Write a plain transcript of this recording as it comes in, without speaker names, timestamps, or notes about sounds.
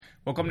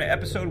Welcome to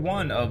episode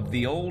 1 of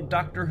The Old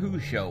Doctor Who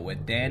Show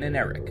with Dan and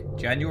Eric,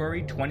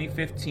 January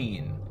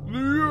 2015.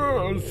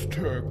 The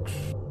Aztecs.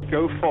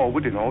 Go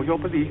forward in all your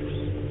beliefs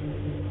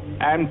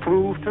and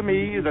prove to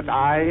me that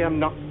I am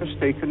not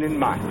mistaken in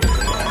mine.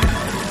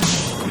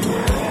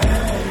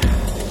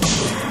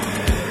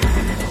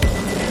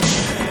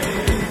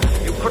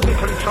 You couldn't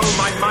control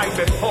my mind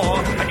before,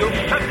 and you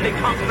certainly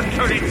can't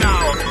control it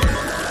now.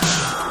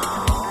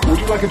 Would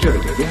you like a jelly,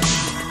 baby?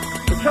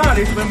 The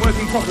TARDIS, when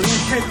working properly,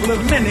 is capable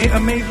of many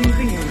amazing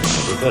things.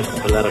 Reverse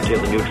the polarity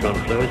of the neutron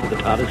flows, and the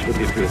TARDIS will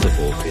be free of the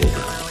force field.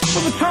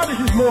 But the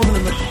TARDIS is more than a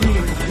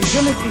machine,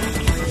 Stephen.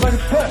 It's quite a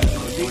person,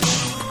 indeed.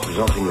 The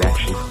resulting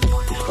reaction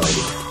is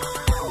Friday.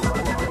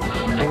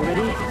 Are you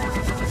ready?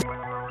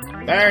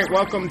 Alright,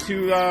 welcome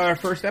to our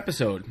first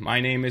episode. My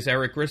name is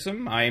Eric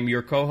Grissom. I am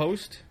your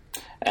co-host.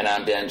 And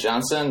I'm Dan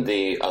Johnson,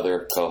 the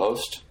other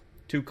co-host.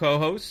 Two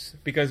co-hosts,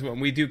 because when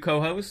we do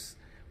co-hosts,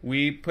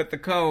 we put the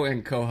co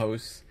in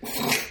co-hosts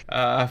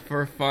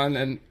for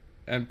fun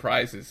and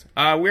prizes.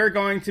 We're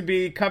going to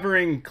be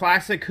covering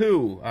Classic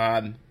Who.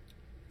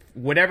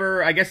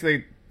 Whatever, I guess,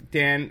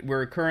 Dan,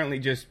 we're currently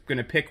just going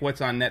to pick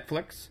what's on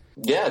Netflix.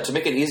 Yeah, to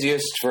make it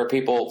easiest for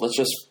people, let's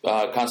just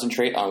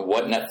concentrate on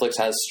what Netflix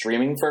has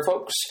streaming for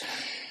folks.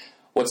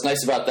 What's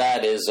nice about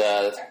that is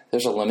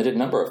there's a limited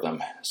number of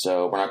them,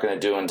 so we're not going to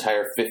do an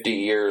entire 50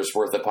 years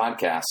worth of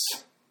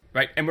podcasts.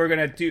 Right, and we're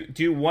going to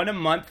do one a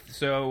month,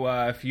 so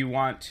if you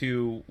want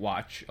to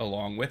watch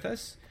along with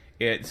us,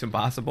 it's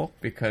impossible,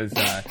 because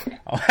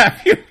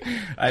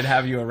I'd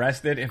have you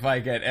arrested if I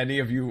get any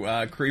of you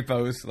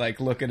creepos, like,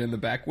 looking in the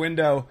back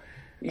window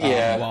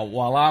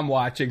while I'm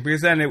watching,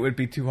 because then it would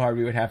be too hard.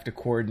 We would have to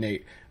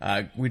coordinate.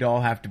 We'd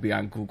all have to be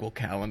on Google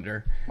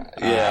Calendar.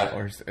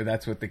 Or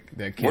that's what the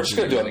kids We're just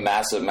going to do a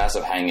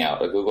massive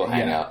hangout, a Google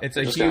Hangout. It's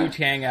a huge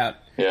hangout.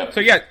 Yeah.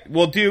 So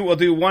we'll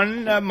do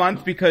one a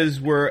month because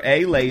we're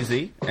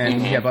lazy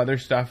and we have other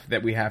stuff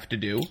that we have to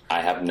do.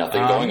 I have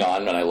nothing going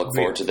on, and I look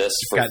forward to this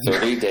for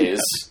 30 days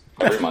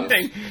every month.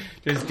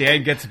 Just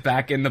Dan gets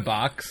back in the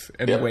box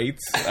and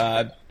waits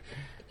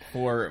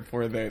for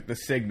the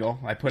signal.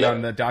 I put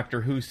on the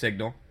Doctor Who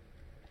signal,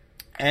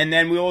 and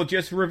then we'll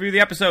just review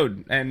the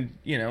episode. And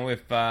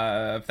if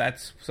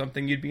that's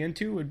something you'd be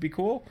into, it'd be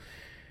cool.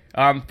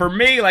 For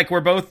me, like,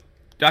 we're both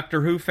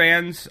Doctor Who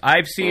fans.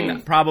 I've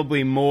seen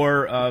probably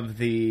more of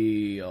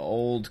the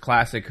old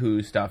Classic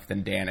Who stuff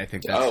than Dan. I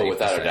think that's safe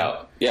without to a say.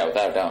 doubt. Yeah,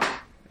 without a doubt.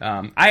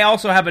 I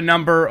also have a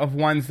number of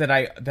ones that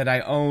I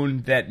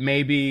own that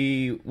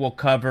maybe we'll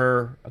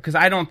cover, because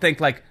I don't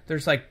think, like,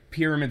 there's like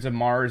Pyramids of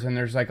Mars and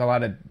there's like a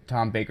lot of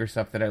Tom Baker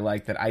stuff that I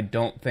like that I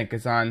don't think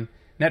is on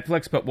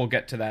Netflix, but we'll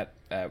get to that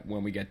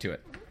when we get to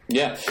it.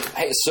 Yeah.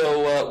 Hey,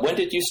 so when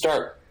did you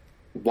start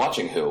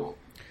watching Who?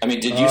 I mean,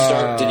 did you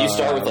start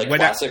with like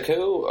Classic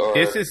Who? Or?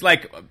 This is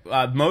like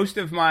most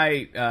of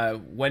my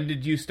when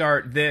did you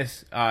start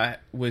this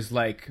was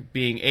like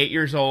being 8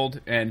 years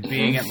old and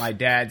being at my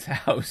dad's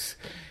house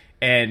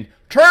and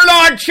turn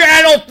on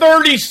channel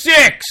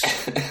 36.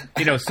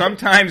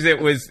 Sometimes it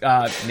was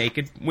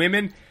naked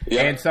women,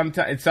 and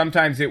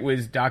sometimes it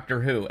was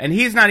Doctor Who. And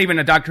he's not even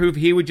a Doctor Who.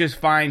 He would just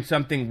find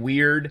something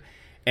weird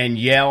and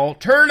yell,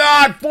 "Turn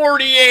on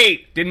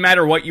 48!" Didn't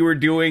matter what you were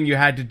doing, you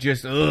had to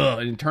just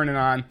and turn it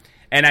on.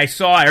 And I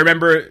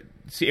remember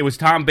it was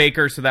Tom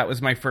Baker, so that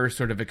was my first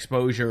sort of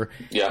exposure.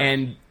 Yeah.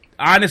 And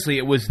honestly,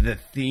 it was the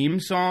theme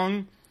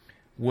song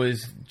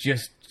was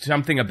just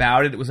something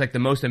about it. It was like the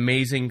most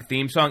amazing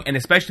theme song, and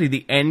especially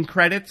the end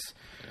credits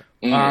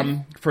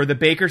for the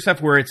Baker stuff,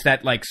 where it's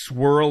that like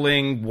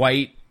swirling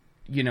white,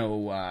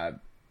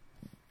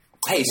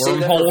 hey, save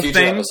that for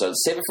future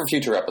episodes. Save it for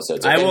future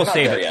episodes. Okay, I will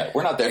save it. Yet.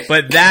 We're not there yet.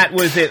 But that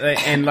was it,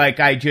 and like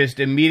I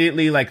just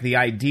immediately like the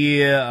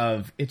idea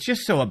of it's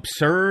just so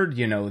absurd,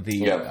 the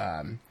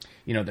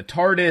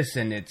TARDIS,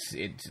 and it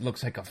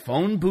looks like a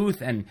phone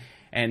booth, and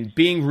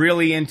being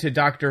really into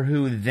Doctor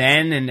Who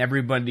then, and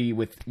everybody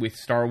with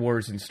Star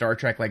Wars and Star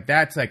Trek, like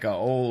that's like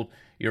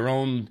your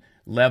own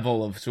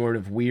level of sort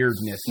of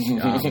weirdness.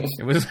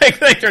 It was like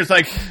there's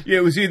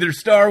it was either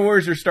Star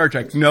Wars or Star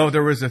Trek. No,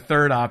 there was a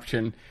third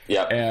option.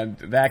 Yeah, and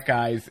that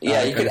guy's you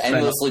could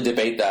endlessly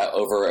debate that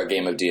over a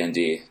game of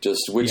D&D.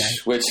 Just which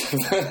that's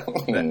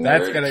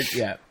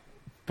gonna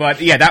But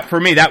that for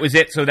me, that was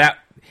it. So that,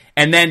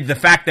 and then the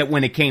fact that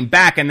when it came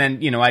back, and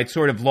then I'd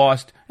sort of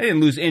lost. I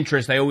didn't lose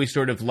interest. I always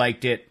sort of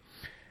liked it.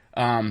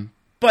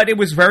 But it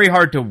was very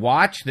hard to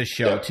watch the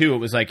show, too. It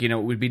was like, it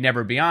would be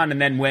never be on.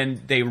 And then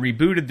when they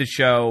rebooted the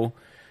show,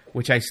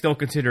 which I still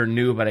consider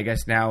new, but I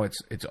guess now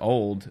it's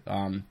old,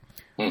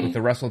 with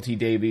the Russell T.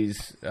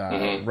 Davies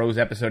Rose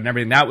episode and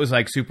everything, that was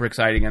like super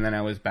exciting. And then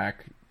I was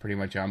back pretty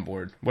much on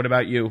board. What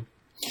about you?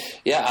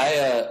 Yeah,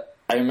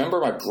 I remember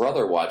my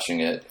brother watching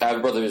it. I have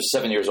a brother who's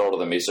 7 years older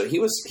than me, so he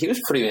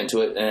was pretty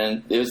into it.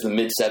 And it was the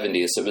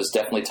mid-'70s, so it was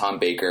definitely Tom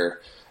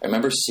Baker. I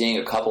remember seeing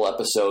a couple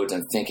episodes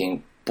and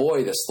thinking,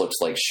 boy, this looks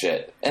like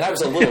shit. And I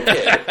was a little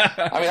kid.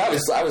 I mean,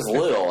 I was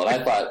little, and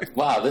I thought,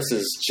 wow, this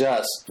is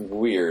just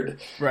weird.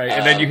 Right,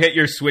 and then you hit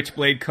your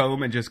switchblade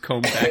comb and just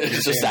comb back.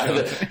 It's just out of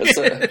it's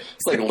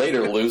like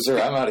later, loser.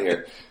 I'm out of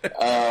here.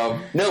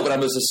 No, but I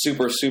was a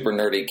super, super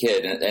nerdy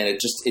kid, and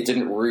it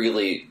didn't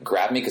really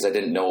grab me because I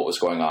didn't know what was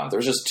going on. There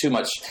was just too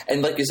much,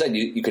 and like you said,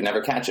 you could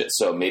never catch it.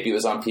 So maybe it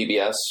was on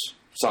PBS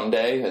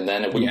someday, and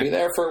then it wouldn't be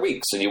there for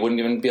weeks, and you wouldn't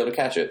even be able to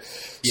catch it.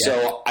 Yeah.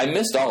 So I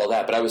missed all of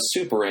that, but I was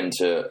super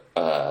into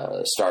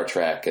Star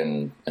Trek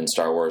and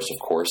Star Wars, of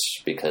course,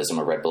 because I'm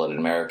a red-blooded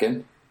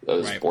American. I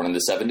was born in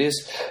the 70s.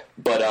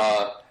 But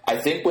I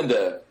think when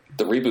the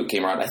reboot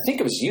came around, I think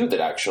it was you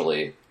that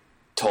actually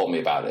told me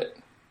about it.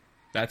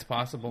 That's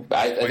possible.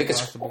 I think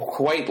it's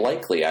quite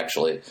likely,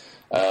 actually.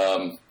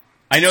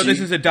 I know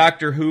this is a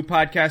Doctor Who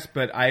podcast,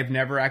 but I've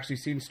never actually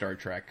seen Star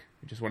Trek.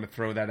 I just want to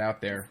throw that out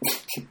there.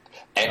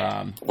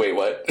 Wait,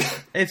 what?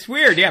 It's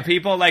weird, yeah.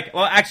 People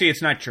well, actually,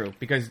 it's not true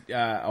because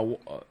not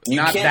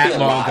that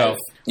long ago.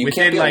 You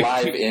can't be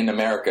alive in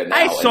America now.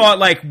 I saw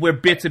it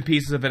with bits and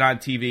pieces of it on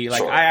TV.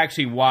 I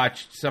actually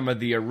watched some of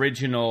the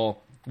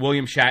original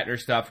William Shatner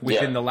stuff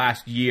within the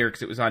last year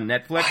because it was on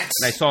Netflix,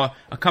 and I saw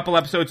a couple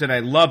episodes and I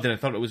loved it. I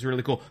thought it was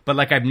really cool,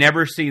 but I've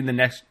never seen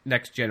the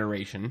Next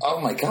Generation. Oh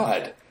my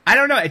god! I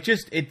don't know. It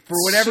for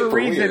whatever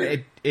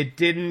reason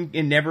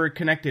it never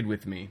connected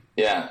with me.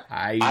 Yeah,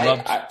 I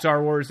loved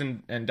Star Wars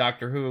and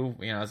Doctor Who,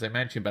 as I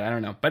mentioned, but I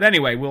don't know. But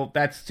anyway,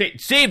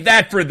 save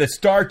that for the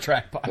Star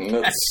Trek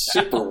podcast. That's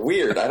super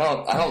weird. I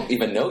don't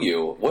even know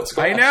you. What's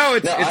going on? I know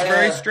it's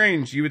very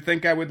strange. You would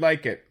think I would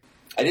like it.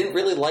 I didn't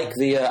really like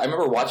I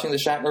remember watching the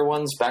Shatner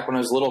ones back when I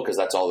was little because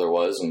that's all there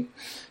was, and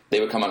they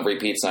would come on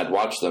repeats and I'd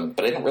watch them,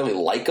 but I didn't really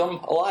like them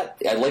a lot.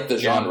 I liked the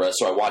genre,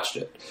 so I watched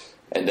it.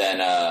 And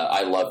then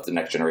I loved the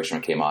Next Generation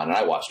when it came on, and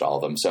I watched all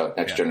of them. So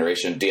Next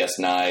Generation,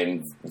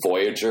 DS9,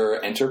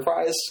 Voyager,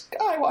 Enterprise,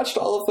 I watched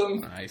all of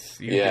them.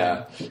 Nice.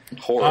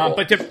 Horrible.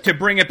 But to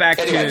bring it back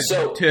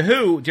to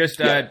Who,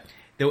 the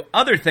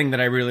other thing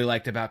that I really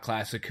liked about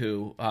Classic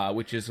Who,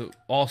 which is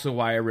also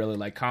why I really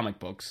like comic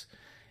books,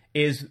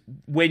 is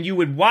when you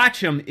would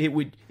watch them, it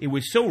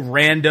was so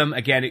random.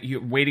 Again,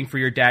 you're waiting for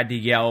your dad to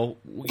yell,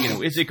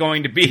 is it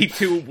going to be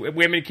two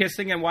women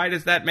kissing, and why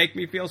does that make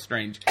me feel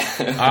strange?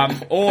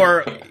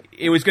 Or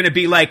it was going to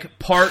be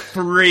part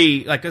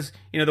 3, because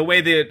the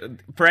way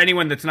for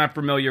anyone that's not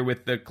familiar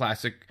with the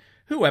Classic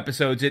Who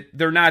episodes,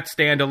 they're not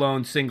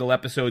standalone single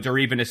episodes or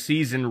even a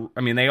season.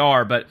 I mean, they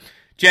are, but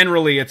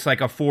generally it's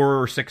a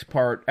 4 or 6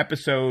 part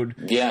episode.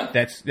 Yeah,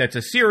 that's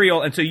a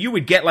serial, and so you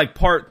would get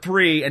part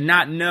 3 and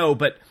not know,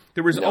 but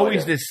there was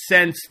always this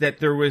sense that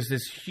there was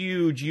this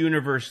huge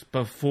universe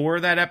before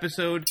that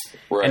episode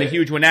and a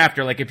huge one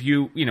after. If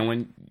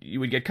when you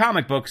would get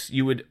comic books,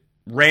 you would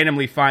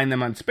randomly find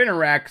them on spinner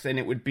racks, and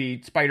it would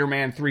be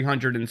Spider-Man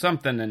 300 and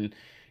something, and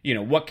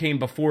what came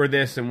before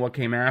this and what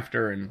came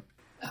after. And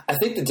I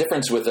think the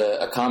difference with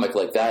a comic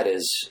like that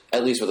is,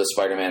 at least with a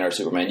Spider-Man or a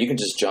Superman, you can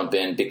just jump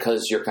in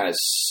because you're kind of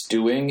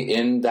stewing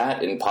in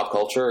pop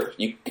culture.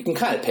 You can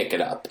kind of pick it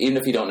up. Even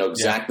if you don't know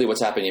exactly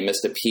what's happening, you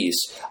missed a piece.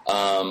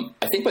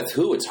 I think with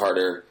Who, it's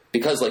harder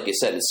because, like you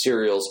said, it's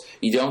serials.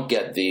 You don't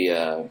get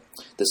the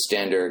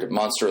standard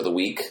Monster of the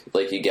Week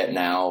like you get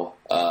now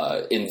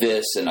in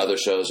this and other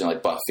shows,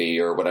 like Buffy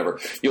or whatever.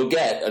 You'll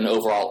get an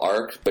overall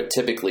arc, but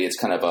typically it's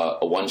kind of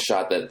a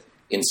one-shot that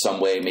in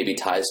some way maybe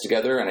ties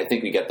together, and I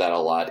think we get that a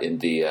lot in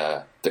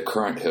the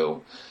current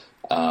Who.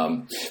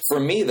 For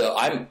me, though,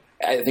 I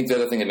think the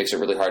other thing that makes it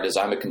really hard is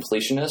I'm a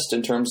completionist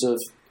in terms of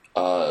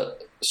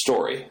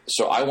story.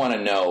 So I want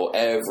to know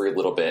every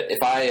little bit.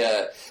 If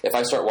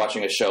I start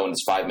watching a show and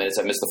it's 5 minutes,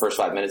 I miss the first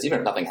 5 minutes, even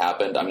if nothing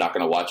happened, I'm not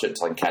going to watch it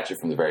until I can catch it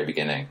from the very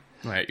beginning.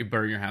 Right, you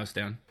burn your house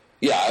down.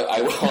 Yeah,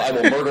 I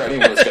will murder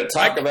anyone that's going to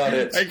talk about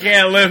it. I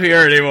can't live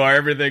here anymore.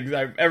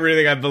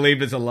 Everything I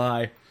believe is a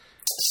lie.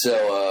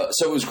 So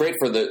it was great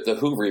for the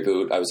Who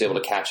reboot. I was able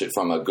to catch it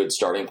from a good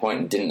starting point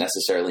and didn't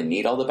necessarily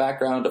need all the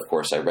background. Of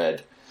course, I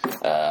read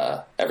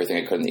everything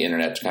I could on the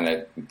internet to kind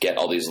of get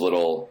all these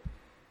little,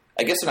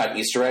 I guess they're not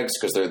Easter eggs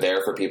because they're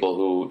there for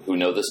people who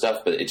know this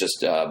stuff, but it's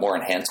just more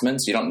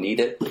enhancements. You don't need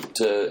it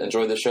to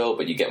enjoy the show,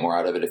 but you get more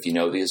out of it if you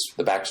know the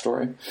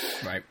backstory.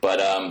 Right.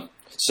 But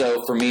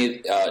so for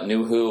me,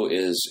 New Who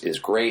is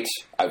great.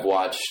 I've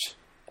watched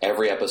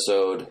every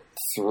episode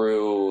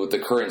through the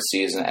current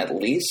season at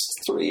least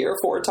 3 or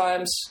 4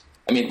 times.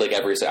 I mean,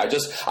 every I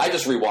just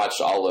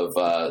rewatched all of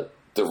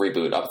the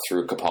reboot up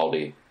through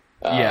Capaldi.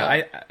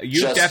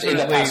 You've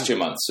definitely in the past 2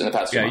 months.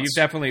 You've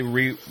definitely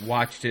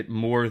rewatched it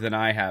more than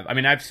I have. I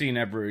mean, I've seen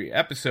every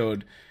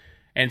episode,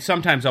 and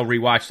sometimes I'll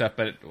rewatch stuff,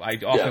 but I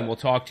often will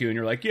talk to you, and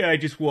you're like, I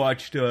just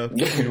watched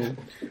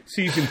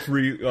season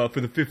 3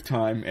 for the 5th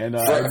time. And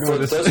for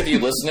those of you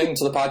listening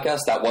to the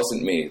podcast, that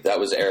wasn't me. That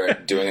was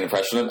Eric doing an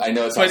impression of. I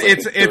know it sounds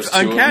it's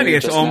uncanny.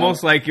 It's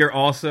almost like you're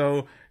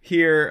also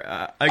here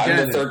again.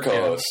 I'm the third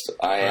co-host.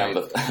 I am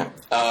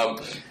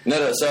the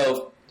no.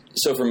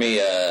 So for me,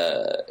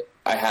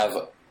 I have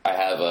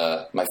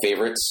my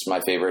favorites.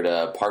 My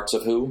favorite parts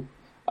of Who.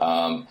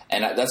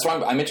 That's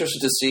why I'm interested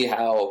to see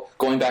how,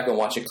 going back and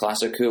watching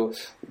Classic Who,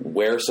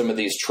 where some of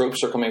these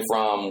tropes are coming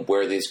from,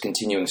 where these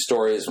continuing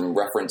stories and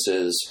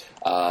references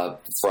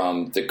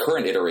from the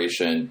current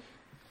iteration,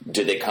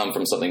 did they come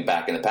from something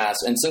back in the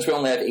past? And since we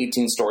only have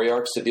 18 story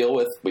arcs to deal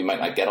with, we might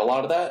not get a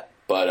lot of that.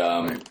 But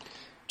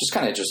just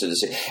kind of interested to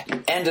see.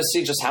 And to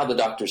see just how the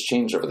Doctor's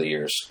changed over the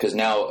years. Because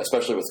now,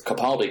 especially with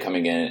Capaldi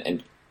coming in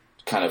and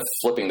kind of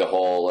flipping the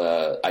whole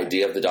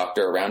idea of the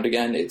Doctor around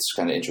again, it's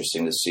kind of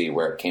interesting to see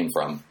where it came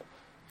from.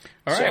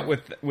 All right,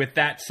 with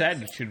that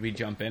said, should we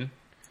jump in?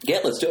 Yeah,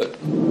 let's do it.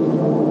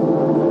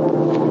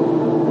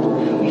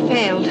 We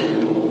failed.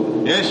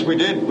 Yes, we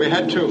did. We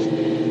had to.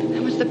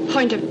 What's the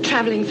point of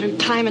traveling through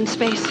time and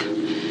space?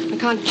 We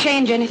can't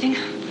change anything.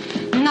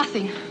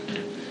 Nothing.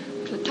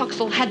 The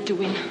Toxel had to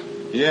win.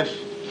 Yes.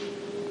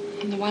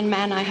 And the one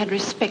man I had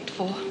respect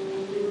for,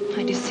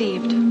 I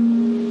deceived.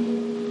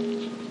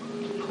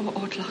 Poor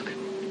Ortlock.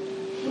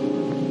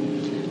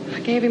 I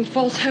gave him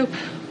false hope.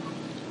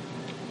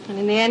 And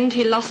in the end,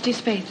 he lost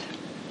his faith.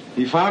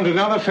 He found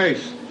another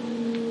faith.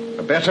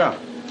 A better.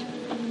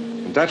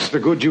 And that's the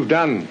good you've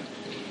done.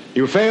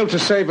 You failed to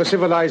save a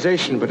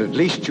civilization, but at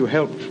least you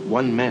helped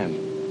one man.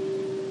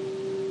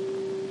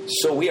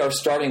 So we are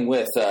starting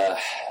with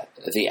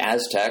the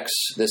Aztecs.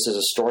 This is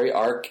a story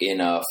arc in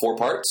 4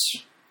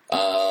 parts.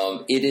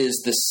 It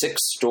is the 6th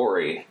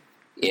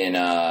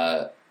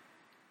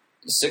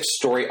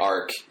story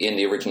arc in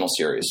the original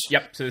series.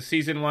 Yep. So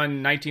season 1,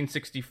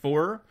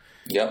 1964.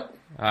 Yep.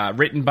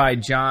 Written by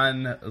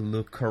John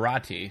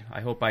Lucarati.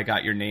 I hope I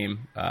got your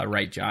name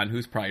right, John,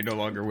 who's probably no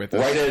longer with us.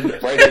 Write in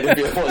if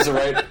it wasn't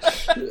right.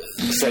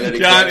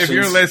 John, if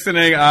you're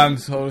listening, I'm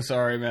so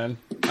sorry, man.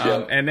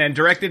 Yep. And then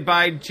directed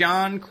by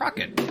John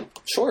Crockett.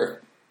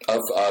 Sure. Of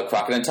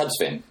Crockett and Tubbs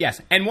fame.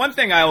 Yes. And one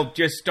thing I'll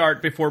just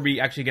start before we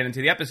actually get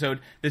into the episode.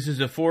 This is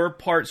a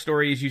 4-part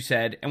story, as you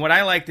said. And what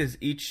I liked is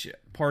each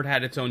part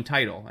had its own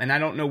title. And I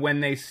don't know when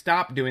they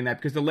stopped doing that,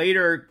 because the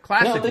later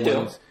classic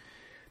ones...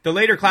 The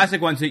later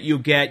classic ones that you'll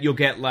get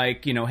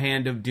like,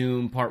 Hand of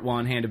Doom Part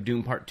 1, Hand of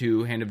Doom Part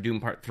 2, Hand of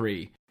Doom Part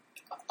 3.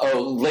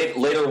 Oh,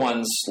 later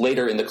ones,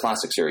 later in the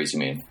classic series, you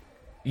mean?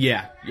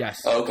 Yeah,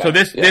 yes. Okay. So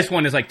this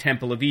one is like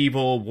Temple of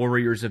Evil,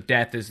 Warriors of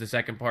Death is the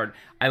second part.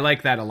 I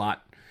like that a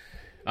lot.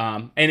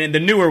 And in the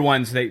newer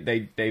ones,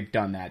 they've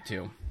done that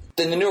too.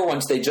 In the newer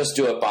ones, they just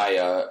do it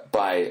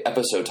by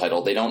episode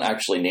title. They don't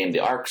actually name the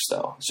arcs,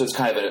 though. So it's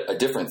kind of a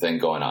different thing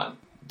going on.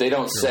 They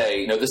don't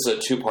say, this is a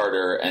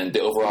 2-parter and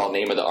the overall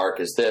name of the arc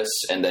is this,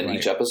 and then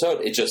each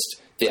episode, it's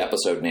just the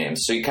episode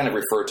names. So you kind of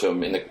refer to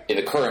them in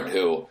the current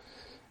Who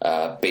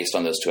based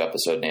on those 2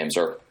 episode names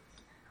or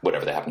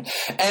whatever they happen.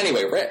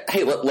 Anyway,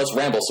 hey, let's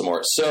ramble some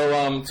more.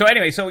 So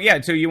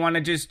you want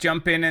to just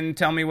jump in and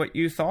tell me what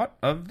you thought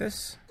of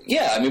this?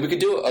 Yeah, I mean, we could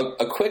do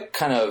a quick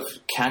kind of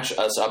catch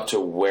us up to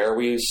where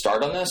we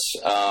start on this.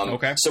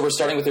 Okay. So we're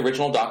starting with the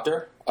original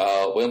Doctor,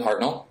 William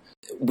Hartnell.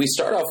 We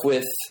start off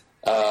with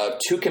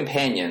 2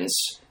 companions,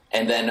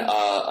 and then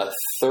a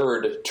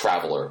 3rd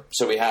traveler.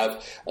 So we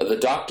have the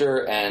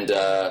Doctor and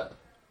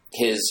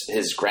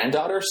his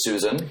granddaughter,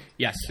 Susan.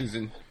 Yes,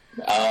 Susan.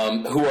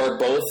 Who are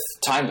both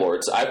Time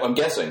Lords. I'm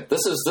guessing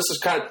this is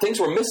kind of things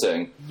we're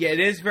missing. Yeah,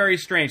 it is very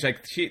strange.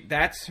 Like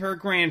that's her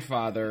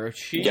grandfather.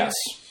 She's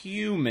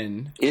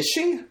human. Is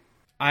she?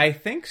 I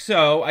think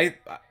so.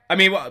 I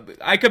mean,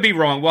 I could be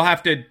wrong. We'll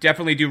have to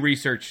definitely do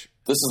research.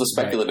 This is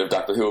the speculative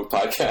Doctor Who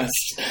podcast.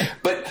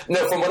 But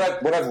no, from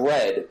what I've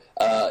read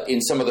in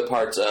some of the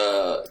parts,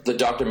 the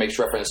Doctor makes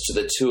reference to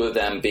the 2 of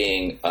them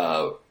being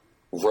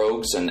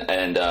rogues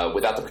and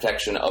without the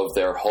protection of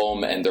their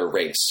home and their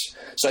race.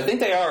 So I think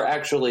they are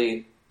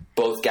actually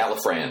both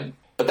Gallifreyan.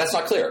 But that's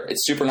not clear.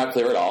 It's super not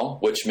clear at all,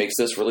 which makes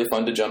this really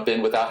fun to jump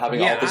in without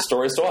having all the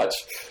stories to watch.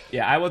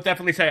 Yeah, I will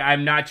definitely say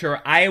I'm not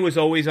sure. I was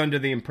always under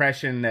the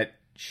impression that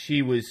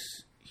she was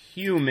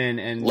human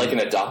and like an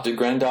adopted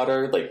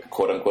granddaughter, like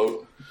quote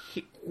unquote.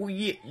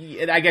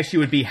 I guess she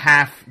would be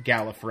half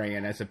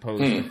Gallifreyan as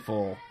opposed to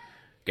full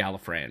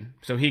Gallifreyan.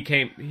 So he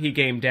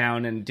came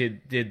down and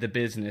did the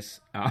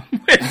business. But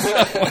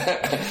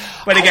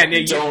again,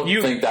 I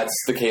don't think that's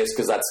the case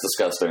because that's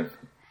disgusting.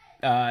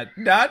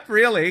 Not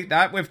really.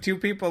 Not if 2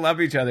 people love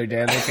each other,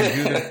 Dan.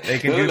 They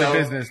can do the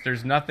business.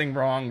 There's nothing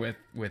wrong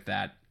with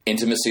that.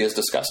 Intimacy is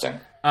disgusting.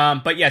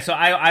 But yeah, so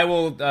I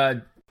will.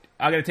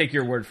 I'm going to take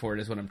your word for it,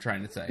 is what I'm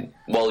trying to say.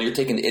 Well, you're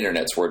taking the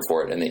internet's word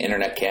for it, and the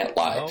internet can't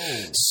lie. Oh.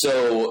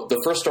 So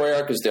the first story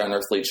arc is The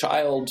Unearthly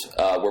Child,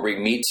 where we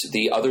meet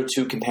the other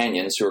 2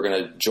 companions who are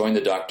going to join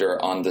the Doctor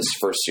on this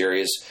first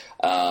series.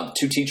 2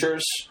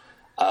 teachers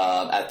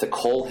at the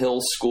Coal Hill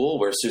School,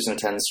 where Susan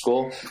attends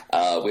school.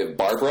 We have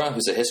Barbara,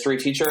 who's a history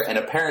teacher, and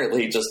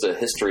apparently just a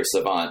history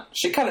savant.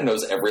 She kind of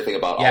knows everything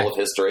about all of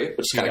history,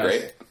 which is kind of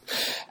great.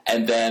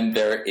 And then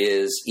there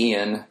is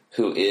Ian,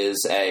 who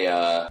is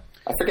I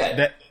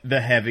forget. The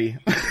heavy.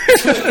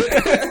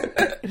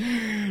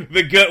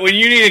 When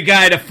you need a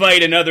guy to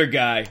fight another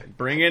guy,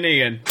 bring in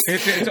Ian.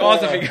 It's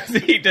awesome because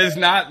he does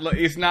not.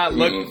 He's not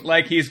look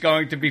like he's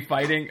going to be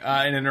fighting in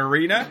an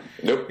arena.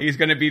 Nope. He's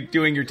going to be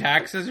doing your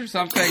taxes or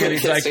something, and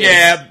he's like,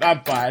 "Yeah,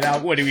 I'm fine.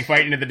 What are we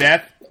fighting to the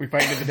death? We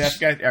fighting to the death,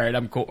 guys? All right,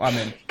 I'm cool. I'm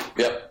in."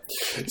 Yep.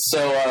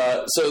 So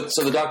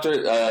the doctor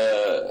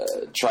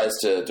tries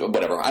to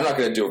whatever. I'm not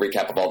going to do a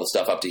recap of all the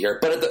stuff up to here,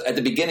 but at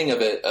the beginning of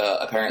it,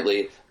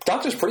 apparently, the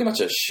doctor's pretty much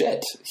a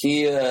shit.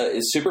 He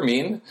is super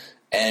mean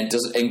and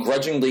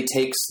grudgingly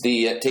takes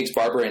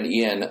Barbara and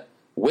Ian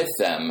with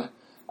them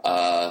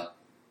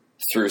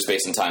through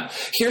space and time.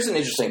 Here's an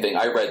interesting thing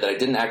I read that I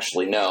didn't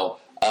actually know.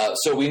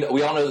 So we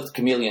all know that the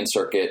chameleon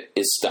circuit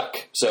is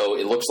stuck. So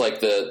it looks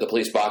like the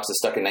police box is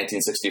stuck in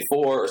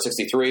 1964 or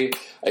 63.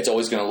 It's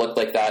always going to look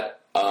like that.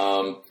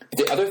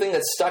 The other thing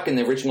that's stuck in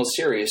the original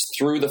series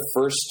through the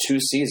first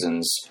two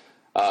seasons,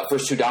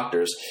 first two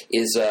Doctors,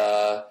 is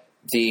the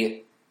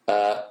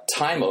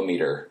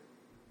time-o-meter.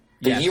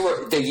 The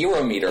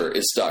Eurometer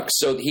is stuck.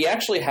 So he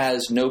actually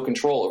has no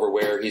control over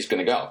where he's going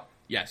to go.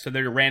 Yeah, so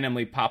they're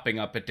randomly popping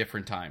up at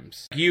different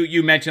times.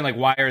 You mentioned, like,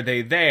 why are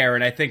they there?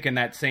 And I think in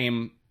that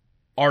same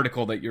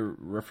article that you're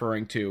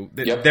referring to,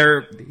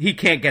 he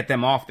can't get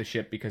them off the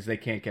ship because they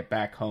can't get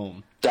back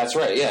home. That's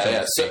right.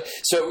 Yeah.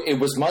 So it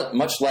was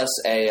much less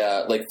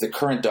like the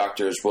current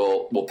Doctors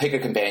will pick a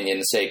companion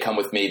and say, "Come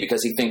with me,"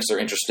 because he thinks they're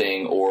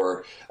interesting,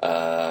 or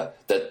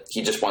that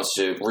he just wants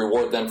to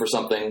reward them for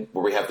something.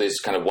 Where we have these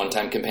kind of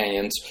one-time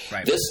companions.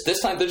 Right.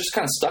 This time they're just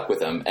kind of stuck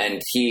with him,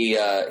 and he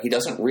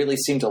doesn't really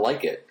seem to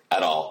like it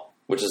at all,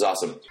 which is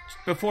awesome.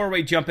 Before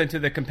we jump into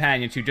the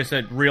companions, just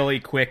a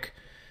really quick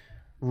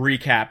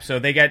recap. So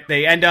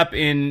they end up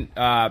in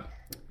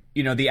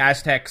the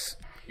Aztecs,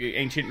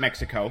 ancient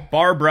Mexico.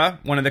 Barbara,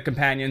 one of the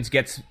companions,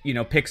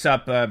 picks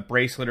up a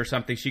bracelet or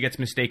something. She gets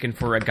mistaken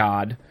for a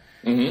god.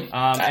 Mm-hmm.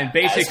 And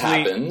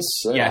basically,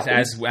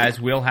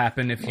 as will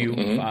happen if you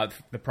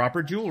the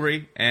proper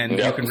jewelry, and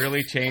you can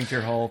really change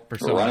your whole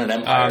persona. Run an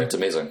empire. It's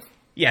amazing.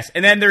 Yes,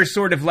 and then there's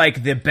sort of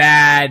like the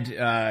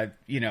bad,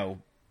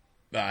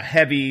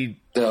 heavy,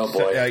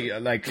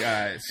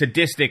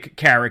 sadistic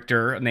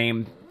character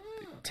named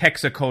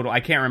Texacodal. I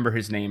can't remember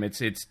his name. It's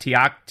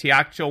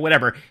Tiacho,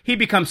 whatever. He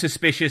becomes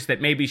suspicious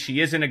that maybe she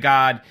isn't a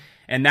god,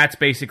 and that's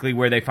basically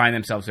where they find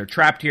themselves. They're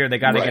trapped here. They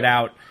got to get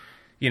out.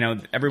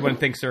 Everyone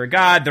thinks they're a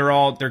god.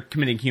 They're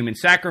committing human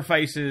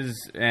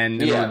sacrifices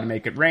and in order to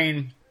make it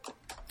rain.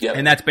 Yep.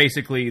 And that's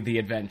basically the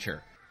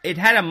adventure. It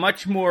had a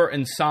much more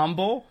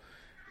ensemble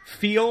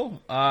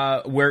feel,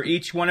 where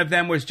each one of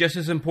them was just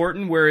as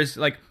important. Whereas,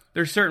 like,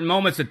 there's certain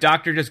moments the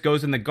Doctor just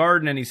goes in the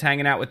garden and he's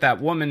hanging out with that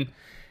woman,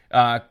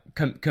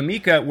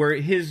 Kamika, where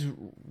his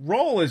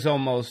role is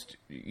almost,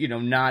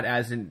 not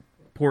as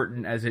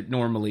important as it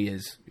normally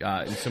is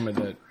in some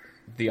of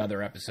the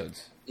other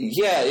episodes.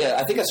 Yeah,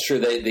 I think that's true.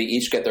 They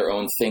each get their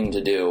own thing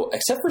to do,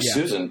 except for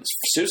Susan.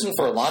 Susan,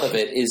 for a lot of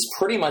it, is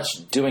pretty much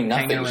doing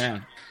nothing. Hanging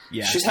around.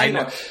 Yeah, she's hanging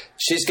around.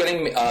 She's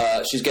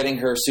getting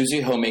her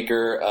Susie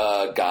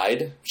Homemaker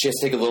guide. She has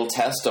to take a little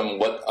test on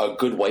what a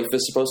good wife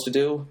is supposed to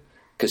do,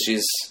 because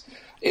she's.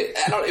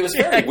 It was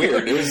very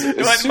weird. It was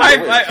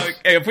super weird.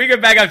 If we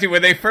get back up to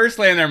when they first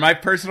land there, my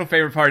personal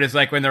favorite part is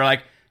like when they're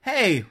like,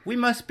 "Hey, we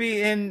must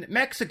be in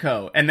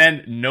Mexico," and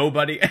then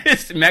nobody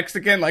is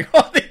Mexican. Like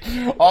all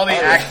the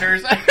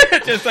actors,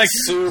 just like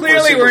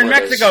clearly we're in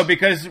Mexico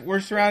because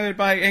we're surrounded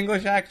by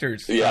English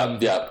actors.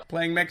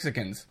 Playing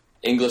Mexicans.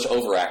 English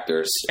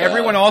overactors.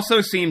 Everyone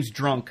also seems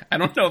drunk. I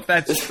don't know if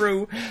that's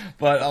true,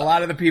 but a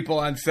lot of the people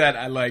on set,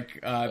 I like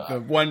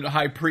the one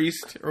high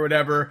priest or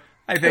whatever.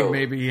 I think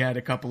maybe he had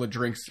a couple of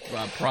drinks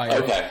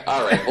prior. Okay,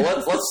 all right.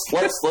 Well,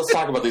 let's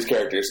talk about these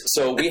characters.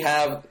 So we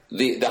have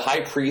the high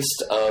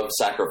priest of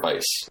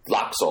sacrifice,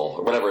 Laxol,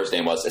 or whatever his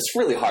name was. It's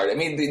really hard. I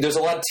mean, there's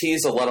a lot of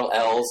T's, a lot of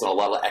L's, and a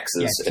lot of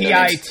X's.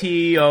 Yeah,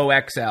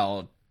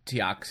 Titoxl,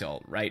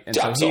 Tioxl, right? And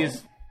so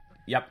he's.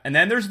 Yep, and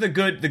then there's the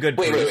good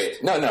priest.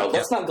 Wait. No,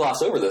 let's not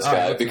gloss over this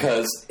guy,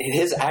 because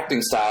his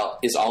acting style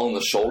is all in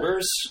the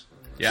shoulders.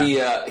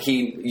 Yeah.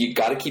 You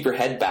got to keep your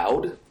head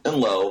bowed and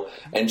low,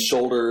 and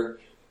shoulder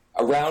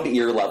around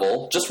ear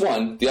level, just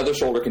one. The other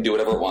shoulder can do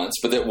whatever it wants,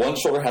 but that one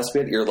shoulder has to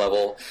be at ear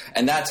level,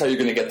 and that's how you're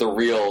going to get the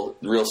real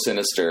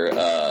sinister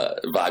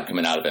vibe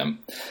coming out of him.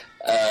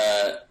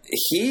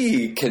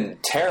 He can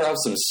tear up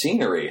some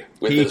scenery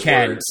with his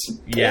words.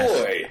 Yes.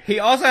 Boy. He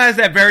also has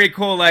that very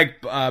cool, like,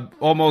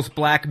 almost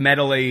black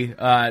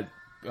metal-y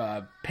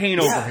paint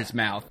over his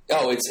mouth.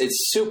 Oh,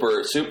 it's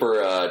super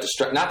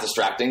not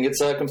distracting. It's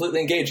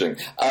completely engaging.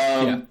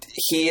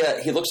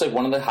 He looks like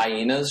one of the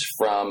hyenas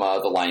from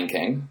The Lion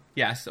King.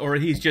 Yes, or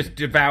he's just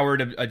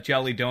devoured a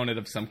jelly donut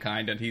of some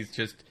kind, and he's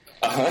just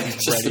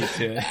ready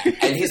to.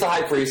 And he's a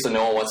high priest, and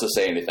no one wants to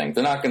say anything.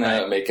 They're not going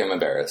to make him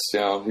embarrassed.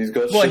 He's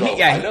good.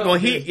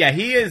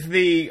 He is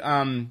the.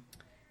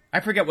 I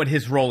forget what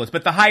his role is,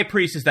 but the high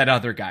priest is that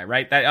other guy,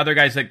 right? That other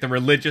guy's like the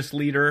religious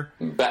leader.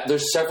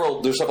 There's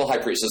several high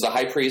priests. There's the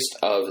high priest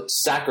of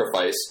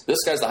sacrifice. This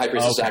guy's the high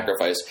priest of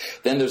sacrifice.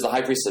 Then there's the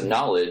high priest of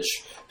knowledge,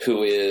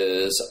 who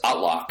is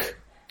Atlok.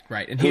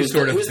 Right, and he's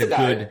sort of the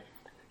good.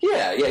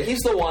 Yeah, he's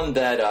the one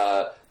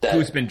that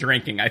who's been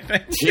drinking, I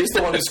think. He's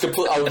the one who's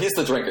he's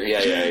the drinker.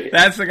 Yeah.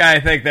 That's the guy I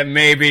think that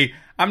maybe.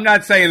 I'm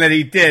not saying that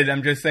he did.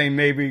 I'm just saying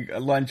maybe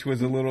lunch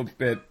was a little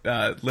bit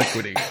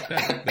liquidy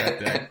that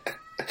day.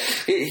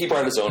 He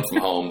brought his own from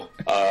home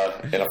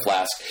in a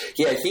flask.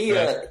 Yeah,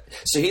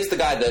 so he's the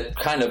guy that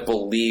kind of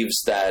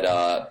believes that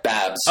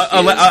Babs.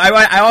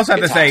 I also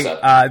have to say,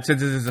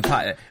 since this is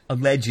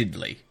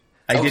allegedly,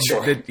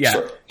 Sure.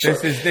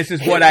 This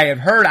is what I have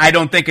heard. I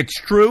don't think it's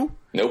true.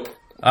 Nope.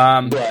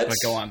 But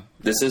go on.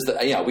 This is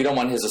we don't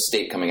want his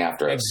estate coming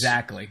after us.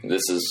 Exactly.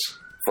 This is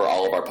for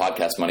all of our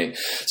podcast money.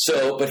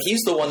 So, but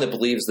he's the one that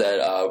believes that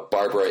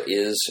Barbara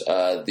is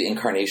the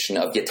incarnation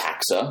of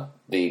Yetaxa,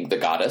 the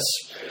goddess.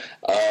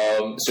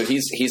 So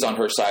he's on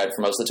her side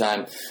for most of the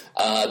time.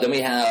 Then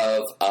we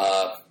have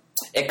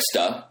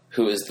Ixta,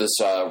 who is this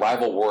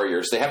rival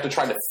warriors. They have to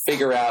try to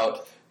figure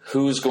out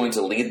who's going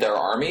to lead their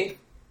army,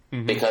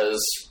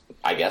 because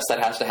I guess that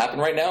has to happen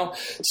right now.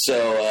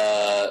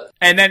 So,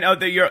 and then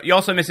you're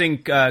also missing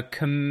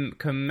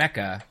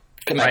Kameka,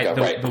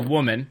 right? The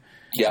woman.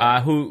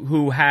 Yeah.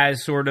 Who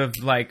has sort of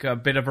like a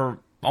bit of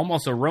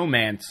almost a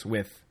romance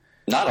with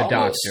the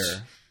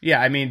doctor.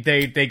 Yeah, I mean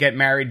they get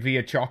married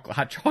via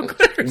hot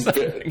chocolate or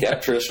something. Yeah,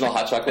 traditional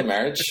hot chocolate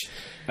marriage.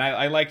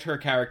 I liked her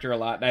character a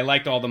lot. And I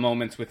liked all the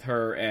moments with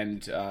her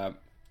and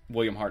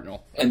William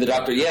Hartnell. And the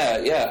doctor,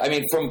 yeah. I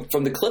mean,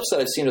 from the clips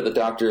that I've seen of the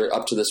doctor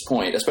up to this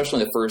point,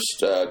 especially in the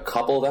first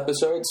couple of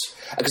episodes,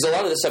 because a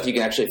lot of this stuff you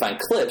can actually find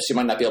clips. You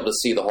might not be able to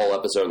see the whole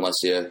episode unless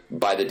you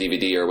buy the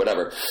DVD or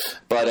whatever.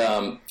 But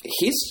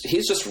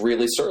he's just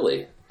really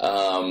surly,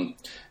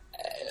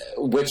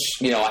 which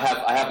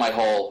I have my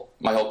whole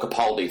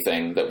Capaldi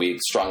thing that we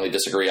strongly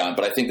disagree on.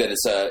 But I think that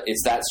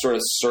it's that sort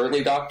of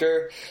surly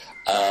doctor.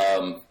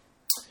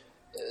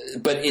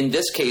 But in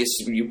this case,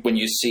 when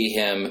you see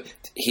him,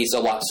 he's a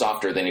lot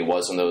softer than he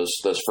was in those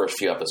first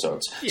few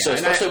episodes. Yeah, so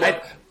especially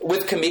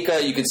with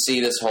Kamika, you can see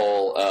this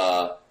whole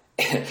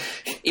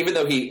even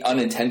though he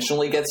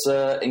unintentionally gets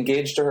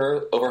engaged to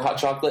her over hot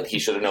chocolate, he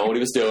should have known what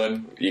he was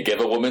doing. You give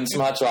a woman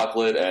some hot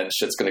chocolate and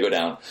shit's going to go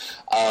down.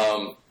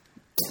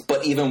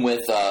 But even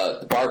with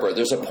Barbara,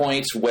 there's a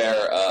point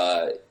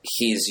where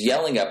he's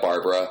yelling at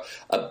Barbara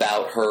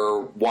about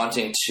her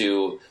wanting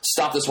to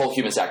stop this whole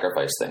human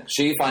sacrifice thing.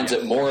 She finds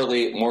it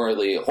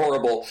morally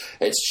horrible.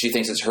 She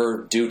thinks it's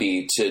her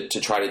duty to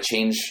try to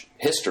change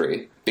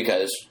history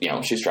because,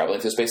 she's traveling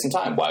through space and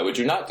time. Why would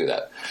you not do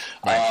that?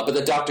 Right. But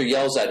the doctor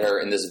yells at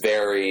her in this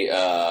very,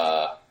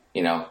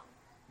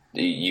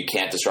 you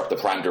can't disrupt the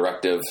prime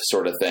directive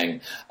sort of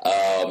thing.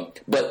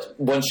 But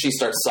once she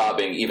starts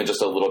sobbing, even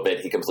just a little bit,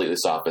 he completely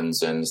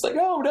softens and is like,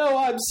 oh no,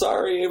 I'm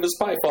sorry. It was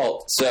my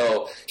fault.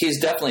 So he's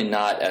definitely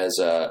not as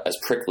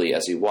prickly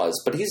as he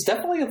was, but he's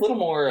definitely a little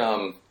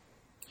more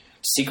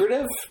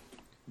secretive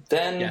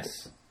than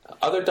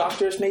other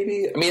doctors,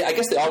 maybe. I mean, I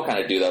guess they all kind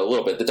of do that a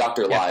little bit. The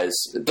doctor lies.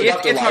 The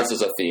doctor lies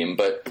is a theme,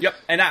 but... Yep,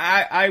 and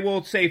I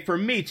will say for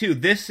me, too,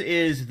 this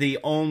is the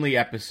only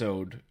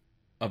episode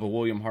of a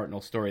William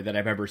Hartnell story that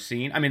I've ever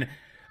seen. I mean,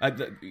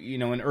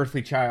 in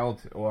Earthly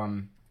Child,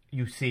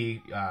 you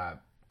see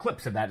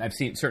clips of that. I've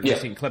certainly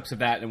seen clips of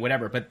that and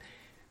whatever. But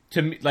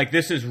to me,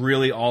 this is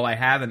really all I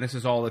have, and this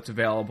is all that's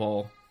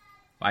available,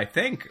 I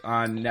think,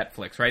 on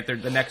Netflix. Right?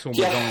 The next one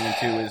we're going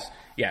into is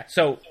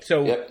So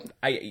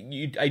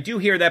I do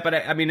hear that, but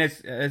I mean,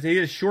 as he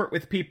is short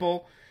with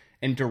people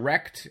and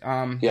direct,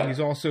 he's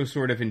also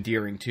sort of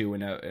endearing too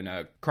in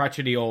a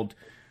crotchety old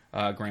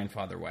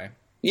grandfather way.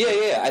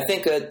 Yeah. I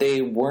think that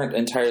they weren't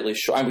entirely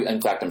sure.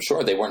 In fact, I'm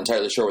sure they weren't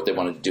entirely sure what they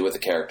wanted to do with the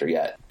character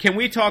yet. Can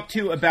we talk,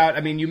 too, about...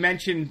 I mean, you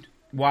mentioned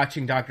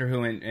watching Doctor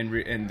Who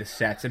and the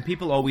sets, and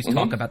people always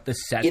talk about the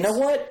sets. You know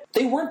what?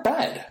 They weren't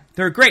bad.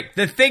 They're great.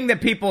 The thing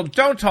that people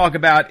don't talk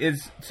about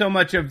is so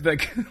much of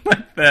the...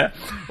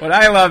 what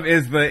I love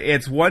is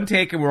it's one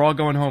take and we're all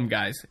going home,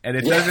 guys. And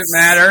it doesn't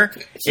matter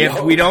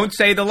if we don't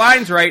say the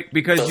lines right,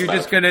 because you're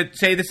just going to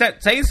say the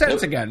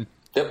sentence again.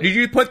 Yep. Did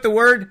you put the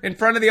word in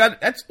front of the other?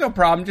 That's no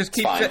problem. Just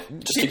keep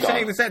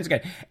saying the sentence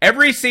again.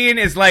 Every scene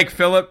is like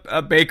Philip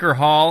Baker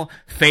Hall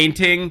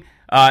fainting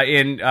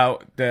in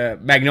the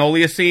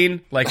Magnolia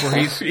scene, like where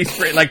he's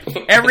like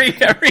every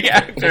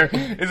actor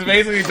is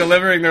basically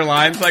delivering their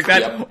lines like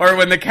that. Yep. Or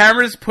when the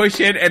cameras push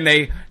in and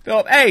they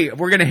go, "Hey,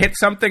 we're gonna hit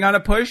something on a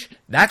push."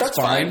 That's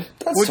fine.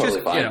 That's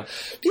totally fine.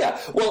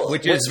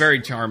 Which is very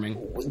charming.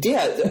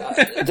 Yeah,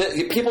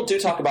 people do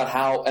talk about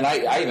how, and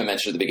I even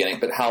mentioned at the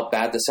beginning, but how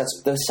bad the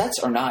sets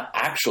are not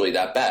actually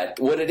that bad.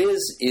 What it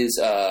is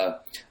a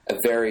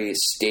very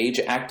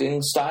stage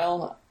acting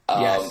style.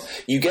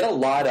 You get a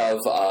lot of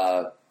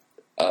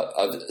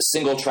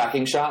single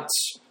tracking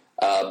shots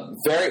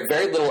Very,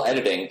 very little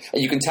editing,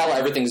 and you can tell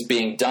everything's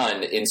being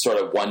done in sort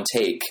of one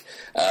take.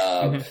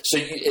 So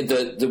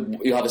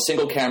you have a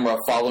single camera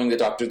following the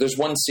Doctor. There's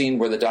one scene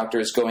where the Doctor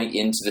is going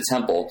into the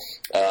temple.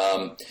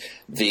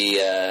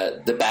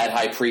 The bad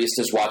high priest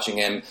is watching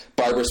him.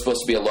 Barbara's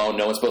supposed to be alone.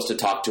 No one's supposed to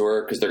talk to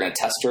her because they're going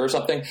to test her or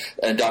something.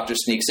 And the Doctor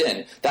sneaks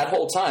in. That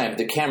whole time,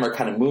 the camera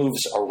kind of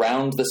moves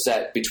around the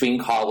set between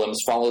columns,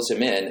 follows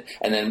him in,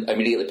 and then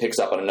immediately picks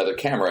up on another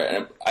camera.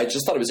 And I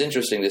just thought it was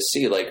interesting to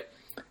see, like,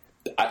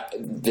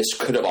 this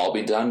could have all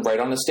been done right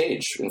on the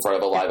stage in front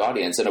of a live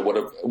audience, and it would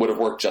have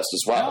worked just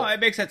as well. No, it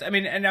makes sense. I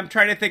mean, and I'm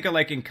trying to think of,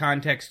 like, in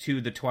context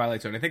to the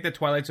Twilight Zone. I think the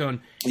Twilight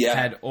Zone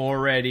had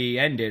already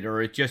ended,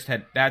 or it just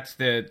had. That's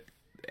the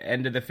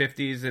end of the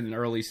 50s and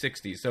early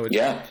 60s. So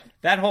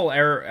that whole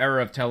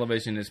era of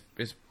television is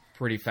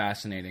pretty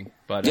fascinating.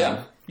 But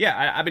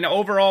I mean,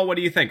 overall, what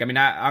do you think? I mean,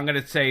 I'm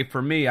going to say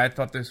for me, I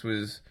thought this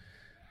was.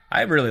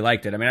 I really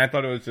liked it. I mean, I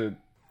thought it was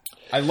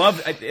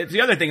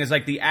the other thing is,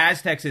 like, the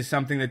Aztecs is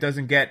something that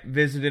doesn't get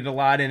visited a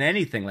lot in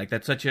anything. Like,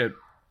 that's such a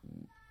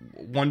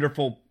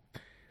wonderful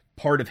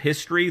part of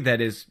history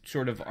that is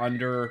sort of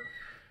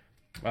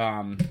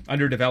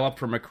underdeveloped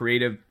from a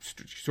creative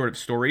sort of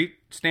story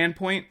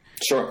standpoint.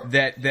 Sure.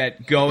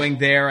 That going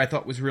there I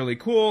thought was really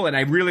cool, and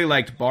I really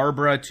liked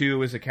Barbara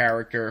too as a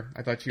character.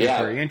 I thought she was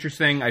very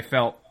interesting. I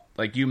felt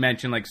like you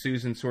mentioned, like,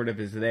 Susan sort of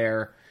is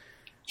there.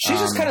 She's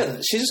just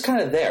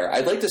kind of there.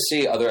 I'd like to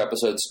see other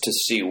episodes to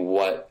see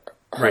what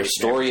her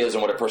story is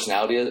and what her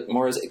personality is,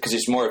 because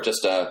it's more of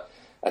just a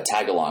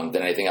tag along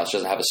than anything else. She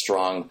doesn't have a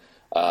strong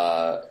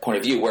point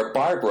of view. Where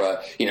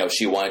Barbara,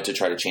 she wanted to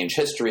try to change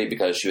history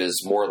because she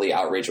was morally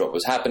outraged at what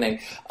was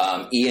happening.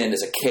 Ian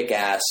is a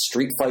kick-ass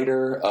street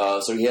fighter,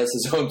 so he has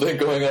his own thing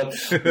going on.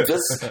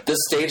 This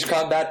stage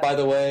combat, by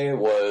the way,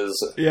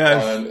 was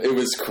it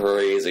was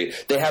crazy.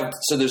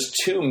 There's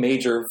two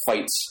major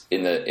fights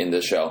in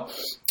the show.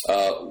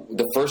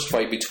 The first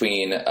fight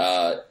between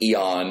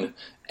Eon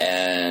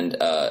and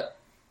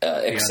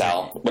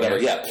Excel, whatever.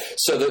 Yeah.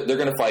 So they're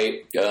going to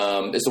fight.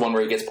 It's the one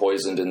where he gets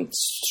poisoned and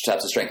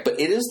taps his strength. But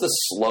it is the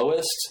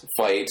slowest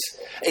fight.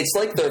 It's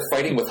like they're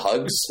fighting with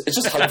hugs. It's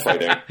just hug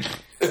fighting.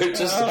 It's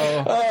just,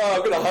 I'm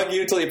going to hug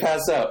you until you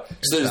pass out.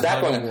 So there's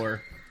that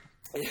one.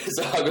 It's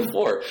a hug of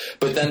war.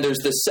 But then there's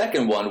the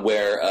second one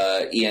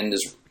where Ian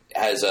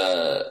has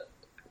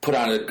put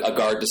on a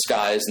guard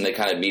disguise, and they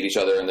kind of meet each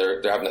other, and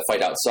they're having to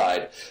fight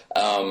outside.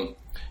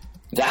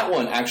 That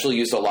one actually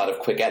used a lot of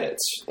quick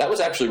edits. That was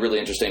actually really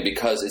interesting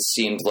because it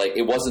seemed like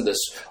it wasn't this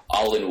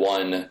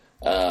all-in-one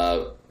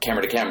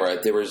camera to camera.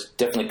 There was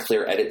definitely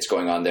clear edits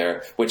going on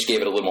there, which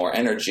gave it a little more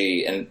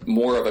energy and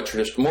more of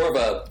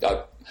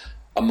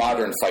a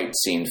modern fight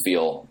scene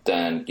feel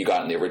than you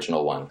got in the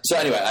original one. So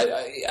anyway,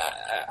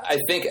 I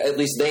think at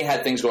least they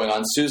had things going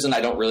on. Susan, I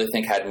don't really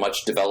think had much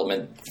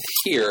development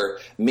here.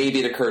 Maybe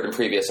it occurred in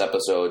previous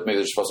episodes. Maybe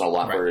there's wasn't a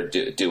lot for her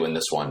to do in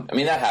this one. I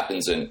mean, that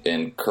happens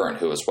in Current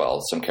Who as well.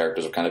 Some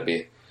characters will kind of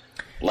be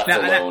left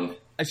alone.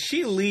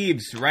 She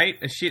leaves, right?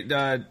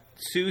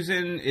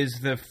 Susan is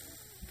the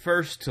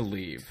first to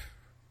leave.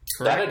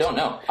 Correct? That I don't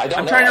know.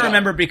 I'm trying to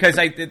remember because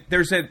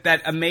there's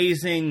that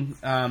amazing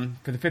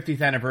for the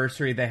 50th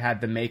anniversary they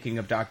had the making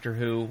of Doctor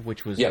Who,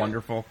 which was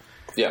wonderful.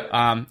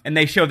 Yeah. And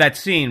they show that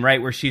scene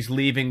right where she's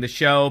leaving the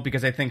show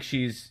because I think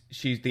she's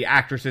the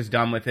actress is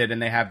done with it, and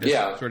they have this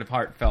sort of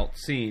heartfelt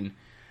scene.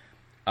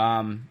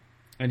 And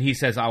he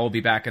says, "I will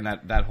be back in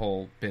that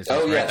whole business."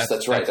 Oh yes,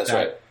 that's right.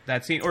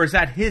 That scene, or is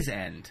that his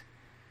end?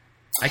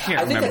 I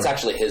can't remember. I think that's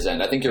actually his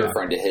end. I think you're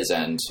referring to his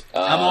end.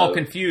 I'm all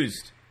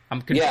confused.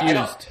 I'm confused.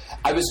 Yeah,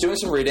 I was doing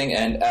some reading,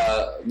 and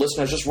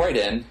listeners, just write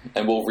in,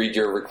 and we'll read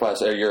your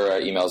requests or your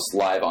emails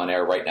live on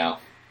air right now.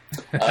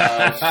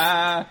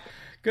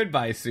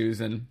 Goodbye,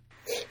 Susan.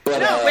 But,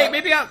 no, wait.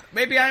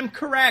 Maybe I'm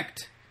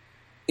correct.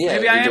 Yeah,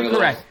 maybe I am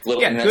correct.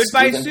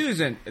 Goodbye,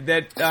 Susan.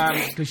 That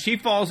because she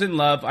falls in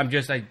love. I'm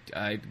just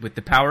with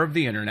the power of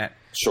the internet.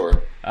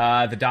 Sure.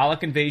 The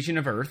Dalek invasion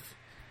of Earth.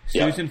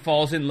 Susan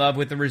falls in love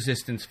with a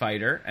resistance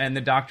fighter, and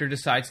the Doctor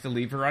decides to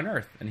leave her on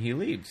Earth, and he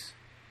leaves.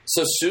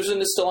 So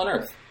Susan is still on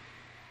Earth.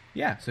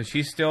 Yeah, so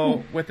she's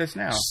still with us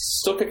now.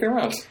 Still kicking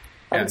around.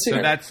 I haven't seen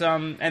her. That's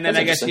and then that's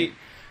I guess he.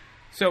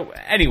 So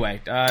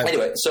anyway,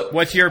 so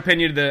what's your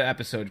opinion of the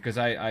episode? Because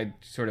I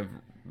sort of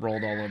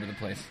rolled all over the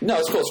place. No,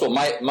 it's cool. It's cool.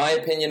 My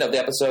opinion of the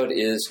episode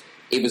is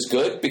it was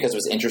good because it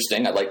was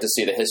interesting. I'd like to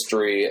see the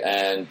history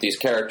and these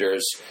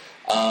characters.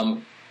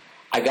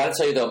 I got to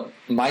tell you though,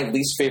 my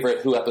least favorite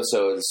Who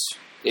episodes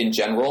in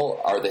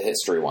general are the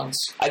history ones.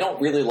 I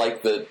don't really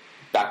like the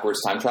backwards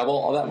time travel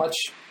all that much.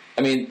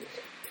 I mean,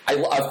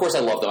 of course I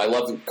love them. I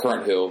love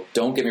Current Who.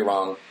 Don't get me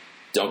wrong.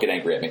 Don't get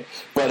angry at me.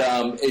 But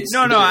it's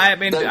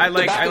I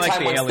like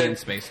the alien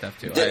space stuff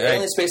too. The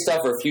alien space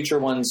stuff or future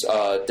ones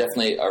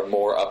definitely are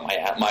more up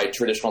my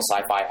traditional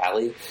sci-fi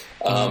alley.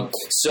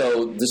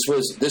 So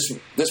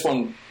this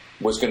one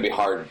was going to be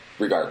hard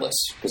regardless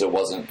because it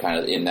wasn't kind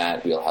of in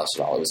that wheelhouse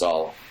at all. It was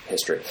all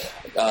history.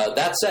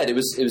 That said, it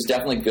was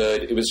definitely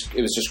good. It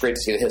was just great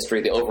to see the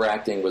history. The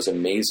overacting was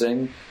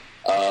amazing.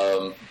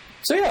 So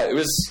yeah, it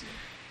was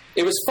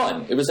It was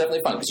fun. It was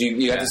definitely fun because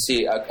you got to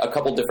see a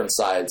couple different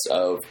sides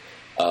of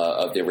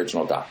the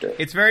original Doctor.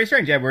 It's very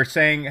strange. Yeah, we're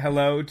saying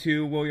hello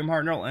to William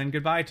Hartnell and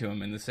goodbye to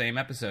him in the same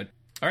episode.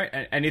 All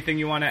right. Anything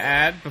you want to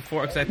add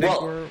before? Because I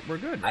think we're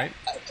good, right?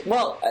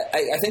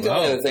 I think the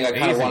only other thing I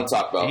kind of want to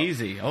talk about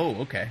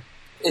okay,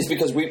 is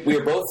because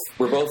we're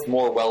both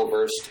more well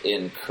versed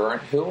in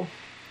current Who.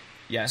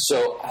 Yes.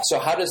 So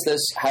how does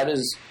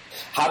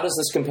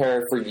this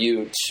compare for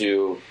you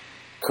to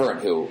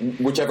current Who?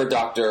 Whichever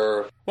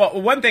Doctor.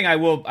 Well, one thing I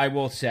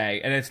will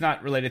say, and it's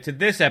not related to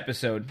this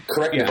episode.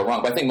 Correct me if I'm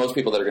wrong, but I think most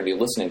people that are going to be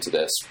listening to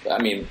this,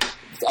 I mean,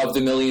 of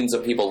the millions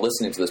of people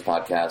listening to this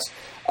podcast,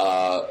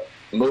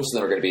 most of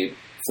them are going to be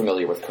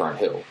familiar with current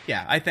Who.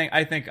 Yeah, I think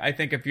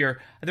if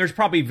there's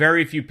probably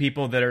very few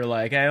people that are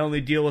like, I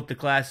only deal with the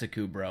classic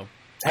Who, bro.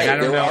 Hey,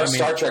 there are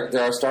Star Trek.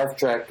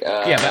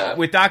 But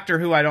with Doctor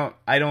Who, I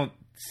don't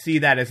see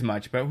that as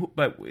much.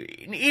 But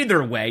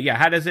either way, yeah.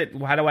 How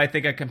do I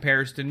think it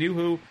compares to New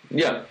Who?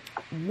 Yeah.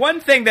 One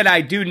thing that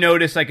I do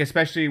notice, like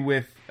especially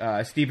with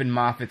Stephen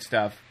Moffat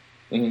stuff,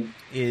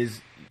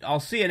 is I'll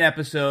see an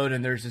episode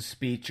and there's a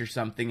speech or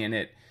something in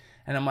it.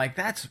 And I'm like,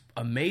 that's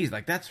amazing.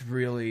 Like, that's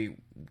really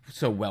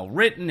so well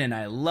written, and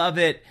I love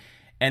it.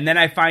 And then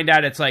I find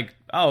out it's like,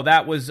 oh,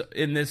 that was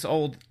in this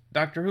old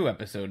Doctor Who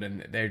episode,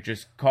 and they're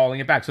just calling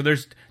it back. So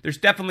there's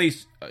definitely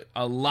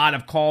a lot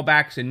of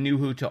callbacks in New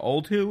Who to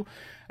Old Who.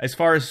 As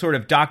far as sort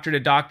of Doctor to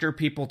Doctor,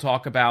 people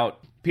talk about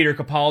Peter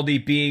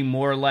Capaldi being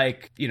more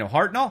like,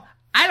 Hartnell.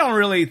 I don't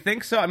really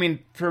think so. I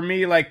mean, for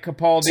me, like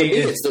Capaldi, to me,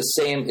 it's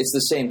the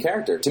same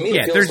character. To me,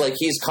 it feels like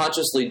he's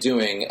consciously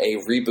doing a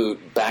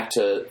reboot back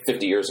to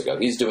 50 years ago.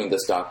 He's doing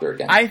this Doctor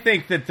again. I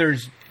think that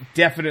there's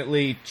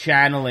definitely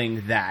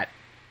channeling that.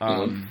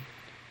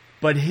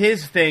 But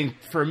his thing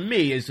for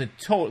me is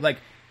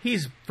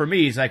he's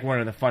like one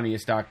of the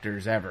funniest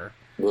Doctors ever.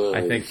 Really?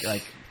 I think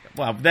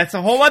that's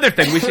a whole other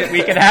thing. We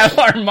could have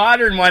our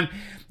modern one.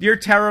 You're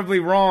terribly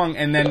wrong,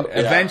 and then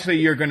eventually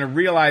you're going to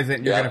realize it,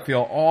 and you're going to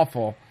feel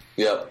awful.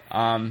 Yep.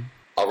 I'll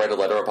write a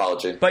letter of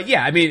apology. But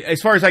yeah, I mean,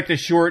 as far as like the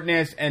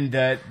shortness and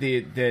I've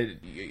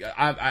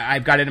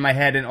got it in my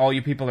head, and all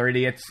you people are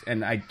idiots,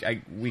 and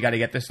we got to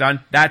get this done.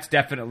 That's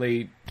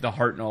definitely the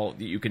Hartnell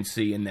that you can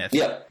see in this.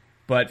 Yeah.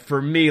 But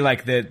for me,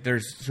 like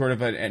there's sort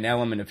of an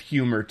element of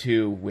humor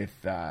too. With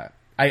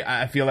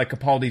I feel like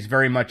Capaldi's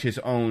very much his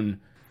own.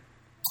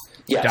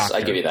 Yes, Doctor.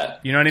 I give you that.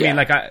 You know what I mean?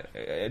 Like,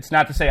 it's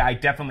not to say I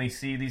definitely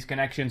see these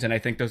connections, and I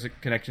think those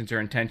connections are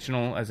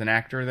intentional as an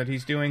actor that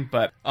he's doing.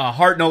 But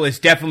Hartnell is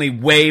definitely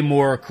way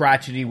more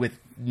crotchety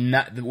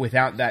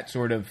without that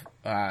sort of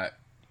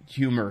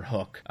humor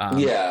hook.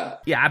 Yeah.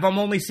 I'm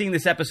only seeing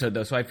this episode,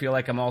 though, so I feel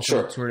like I'm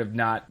also sort of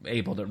not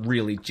able to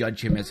really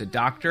judge him as a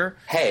doctor.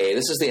 Hey,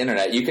 this is the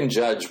internet. You can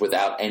judge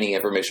without any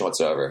information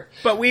whatsoever.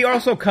 But we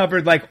also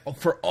covered, like,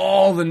 for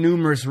all the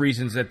numerous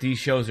reasons that these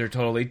shows are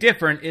totally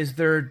different,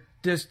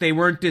 they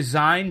weren't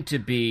designed to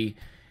be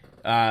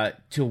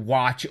to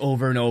watch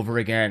over and over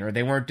again, or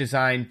they weren't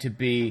designed to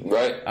be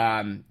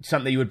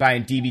something that you would buy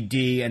in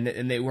DVD,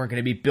 and they weren't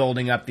going to be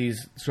building up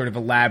these sort of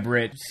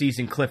elaborate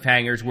season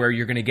cliffhangers where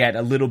you're going to get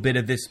a little bit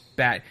of this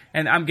back.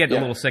 And I'm getting a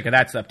little sick of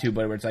that stuff too,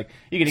 but where it's like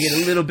you're going to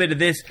get a little bit of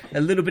this,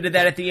 a little bit of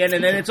that at the end,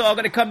 and then it's all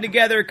going to come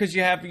together because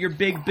you have your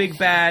big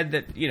bad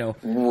that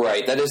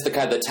Right, that is the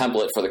kind of the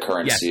template for the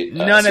current season.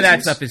 None of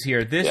that stuff is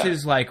here. This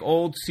is like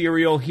old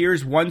serial.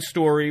 Here's one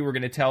story. We're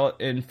going to tell it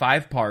in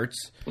 5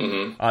 parts.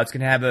 Mm-hmm. It's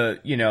going to have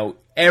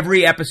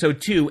every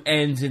episode 2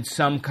 ends in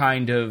some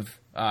kind of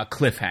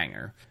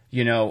cliffhanger.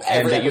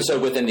 Every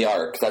episode within the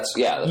arc.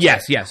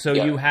 Yes. So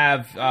you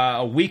have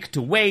a week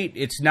to wait.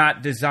 It's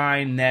not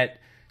designed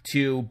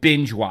to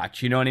binge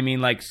watch. You know what I mean?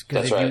 Like,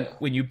 because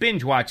when you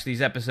binge watch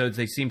these episodes,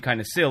 they seem kind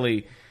of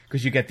silly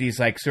because you get these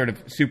like sort of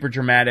super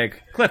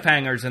dramatic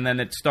cliffhangers, and then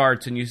it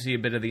starts and you see a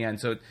bit of the end.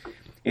 So.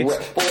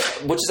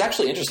 Which is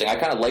actually interesting. I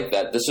kind of like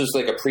that. This is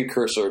like a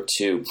precursor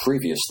to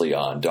previously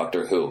on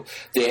Doctor Who.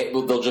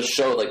 They'll just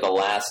show like the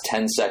last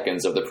 10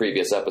 seconds of the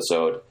previous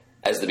episode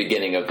as the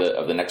beginning of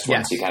the next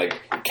one, so you kind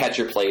of catch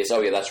your place.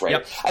 Oh yeah, that's right.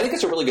 Yep. I think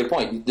it's a really good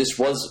point. This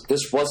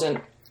wasn't.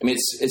 I mean,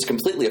 it's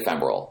completely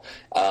ephemeral.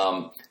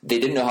 They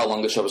didn't know how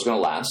long the show was going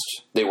to last.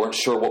 They weren't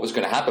sure what was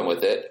going to happen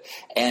with it,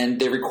 and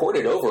they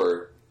recorded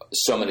over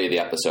so many of the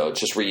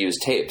episodes, just reused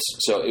tapes.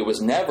 So it was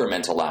never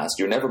meant to last.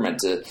 You were never meant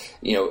to,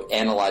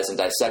 analyze and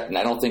dissect. And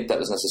I don't think that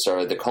was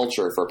necessarily the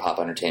culture for pop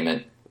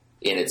entertainment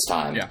in its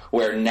time,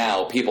 where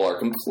now people are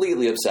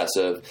completely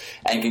obsessive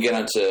and can get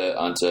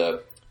onto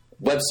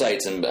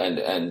websites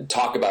and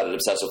talk about it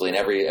obsessively in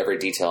every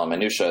detail and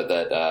minutia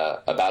that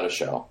about a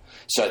show.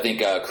 So I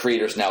think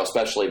creators now,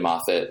 especially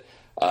Moffat,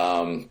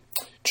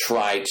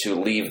 try to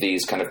leave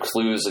these kind of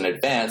clues in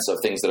advance of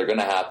things that are going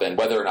to happen.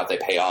 Whether or not they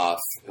pay off,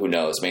 who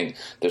knows? I mean,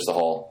 there's the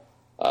whole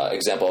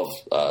example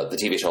of the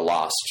TV show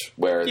Lost,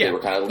 where they were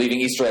kind of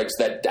leaving Easter eggs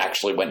that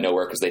actually went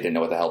nowhere because they didn't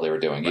know what the hell they were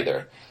doing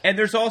either. And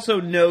there's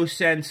also no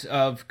sense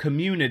of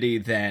community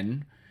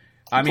then.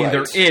 I mean,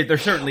 Right. there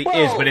certainly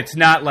is, but it's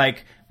not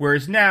like.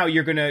 Whereas now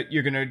you're gonna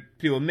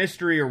do a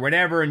mystery or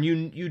whatever, and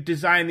you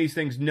design these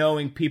things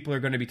knowing people are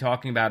going to be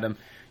talking about them.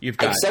 You've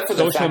got Except for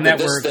the social fact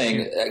networks.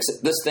 that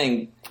this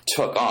thing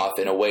took off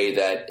in a way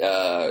that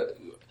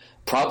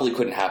probably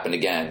couldn't happen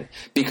again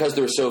because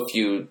there were so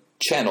few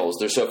channels,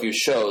 there's so few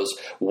shows.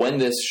 When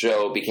this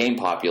show became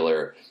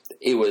popular,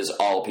 it was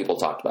all people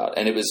talked about,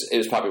 and it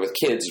was popular with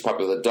kids, it was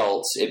popular with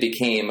adults. It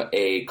became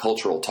a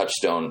cultural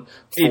touchstone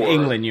for in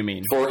England. You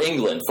mean for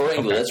England?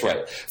 Okay, that's yeah.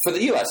 right. For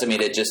the U.S., I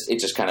mean, it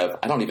just kind of,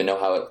 I don't even know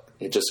how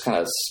it just kind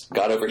of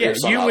got over here you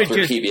somehow would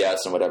through PBS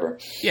and whatever.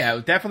 Yeah,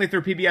 definitely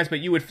through PBS, but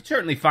you would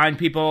certainly find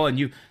people,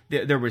 and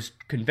there was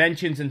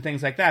conventions and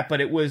things like that.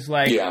 But it was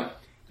like,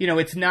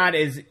 it's not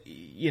as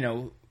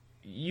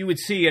you would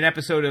see an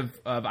episode of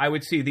I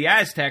would see the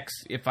Aztecs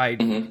if I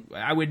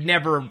would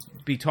never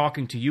be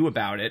talking to you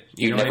about it.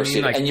 You'd never see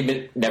it, and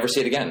you'd never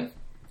see it again.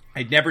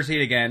 I'd never see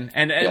it again.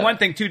 And one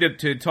thing, too,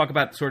 to talk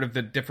about sort of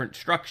the different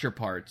structure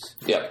parts,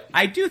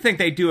 I do think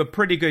they do a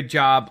pretty good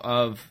job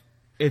of,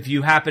 if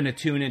you happen to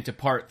tune into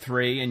part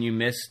 3 and you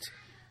missed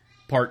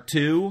part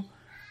 2,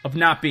 of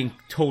not being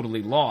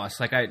totally lost.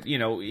 Like,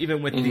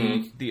 even with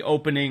the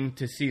opening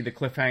to see the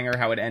cliffhanger,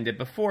 how it ended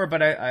before,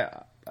 but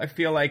I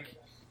feel like,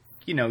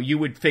 you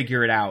would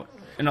figure it out.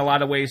 In a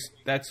lot of ways,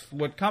 that's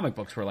what comic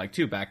books were like,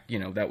 too, back,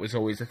 that was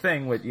always a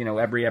thing with,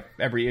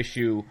 every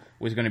issue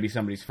was going to be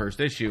somebody's first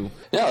issue.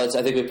 No, I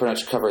think we pretty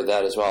much covered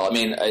that as well. I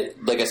mean,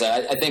 like I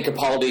said, I think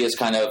Capaldi is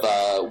kind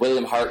of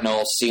William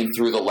Hartnell seen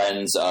through the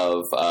lens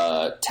of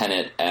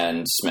Tennant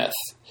and Smith.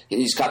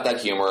 He's got that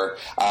humor.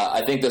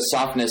 I think the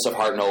softness of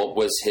Hartnell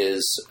was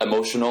his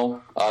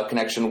emotional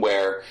connection,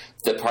 where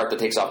the part that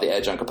takes off the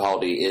edge on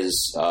Capaldi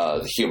is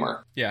the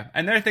humor. Yeah,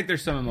 and then I think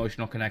there's some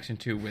emotional connection,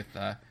 too, with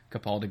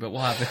Capaldi, but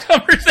we'll have the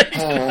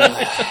conversation.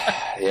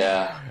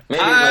 Yeah.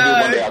 Maybe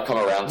one day I'll come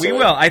around to it. We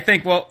will. I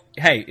think, well,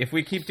 hey, if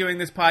we keep doing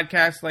this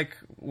podcast like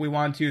we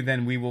want to,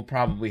 then we will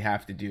probably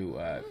have to do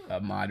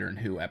a Modern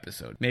Who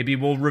episode. Maybe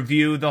we'll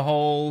review the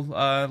whole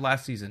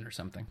last season or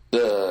something.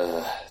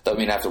 That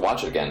mean I have to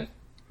watch it again.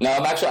 No,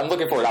 I'm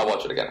looking forward. I'll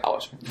watch it again. You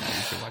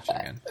should watch it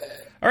again.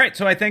 All right,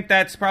 so I think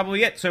that's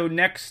probably it. So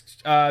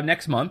next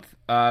month,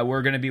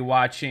 we're going to be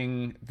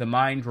watching The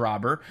Mind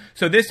Robber.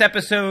 So this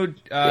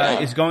episode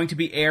is going to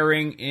be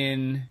airing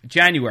in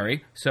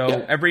January. So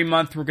every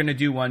month we're going to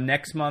do one.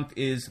 Next month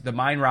is The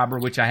Mind Robber,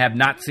 which I have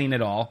not seen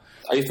at all.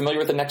 Are you familiar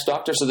with the next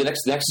Doctor? So the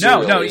next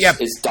serial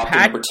is Doctor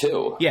number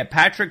 2. Yeah,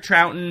 Patrick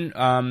Troughton.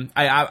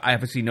 I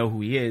obviously know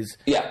who he is.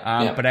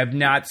 But I've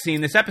not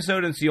seen this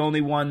episode. It's the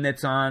only one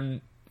that's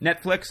on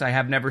Netflix. I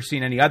have never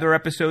seen any other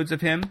episodes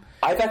of him.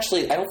 I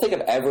don't think I've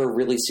ever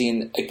really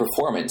seen a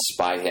performance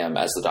by him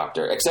as the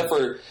Doctor, except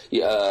for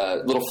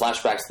little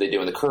flashbacks they do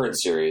in the current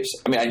series.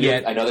 I mean,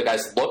 I know the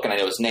guy's look and I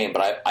know his name,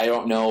 but I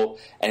don't know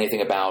anything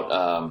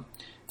about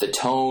the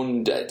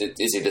tone.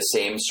 Is he the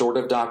same sort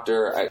of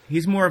Doctor?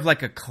 He's more of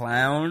like a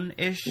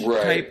clown-ish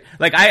type.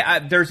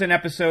 Like there's an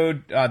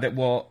episode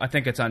that I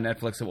think it's on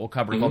Netflix that we'll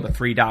cover called The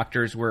Three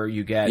Doctors, where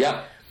you get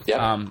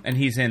and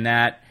he's in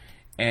that.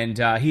 And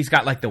he's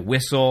got, like, the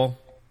whistle.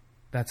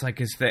 That's, like,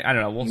 his thing. I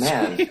don't know. We'll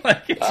see.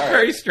 Like, it's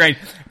very strange.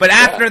 But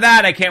after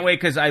that, I can't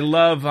wait, because I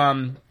love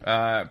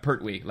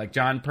Pertwee. Like,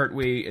 John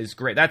Pertwee is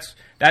great. That's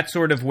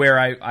sort of where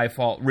I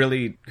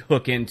really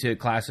hook into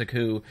Classic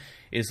Who,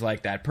 is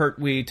like that.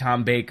 Pertwee,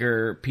 Tom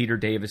Baker, Peter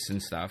Davison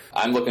stuff.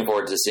 I'm looking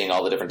forward to seeing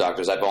all the different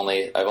Doctors. I've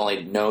only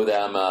know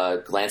them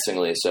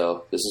glancingly,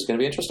 so this is going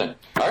to be interesting.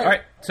 All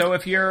right. So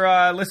if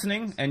you're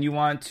listening and you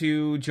want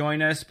to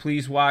join us,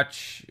 please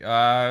watch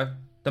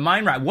The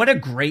Mind Robber. What a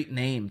great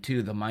name,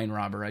 too, The Mind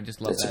Robber. I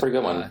just love that. It's a pretty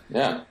good one,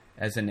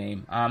 as a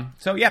name.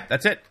 So,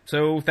 that's it.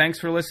 So, thanks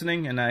for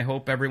listening, and I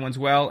hope everyone's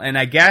well. And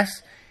I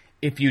guess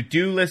if you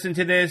do listen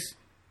to this,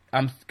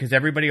 because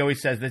everybody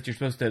always says that you're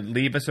supposed to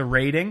leave us a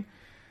rating,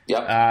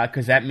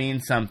 because that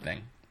means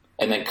something.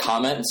 And then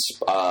comments,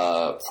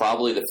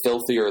 probably the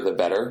filthier the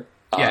better.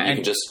 You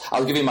can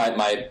I'll give you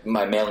my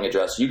mailing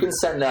address. You can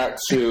send that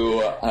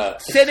to...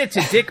 send it to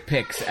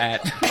dickpics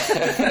at...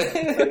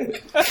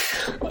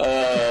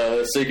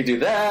 so you can do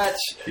that.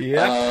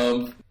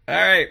 All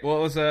right. Well,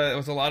 it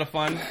was a lot of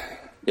fun.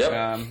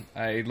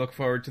 I look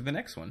forward to the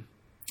next one.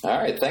 All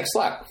right. Thanks a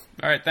lot.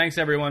 All right. Thanks,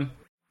 everyone.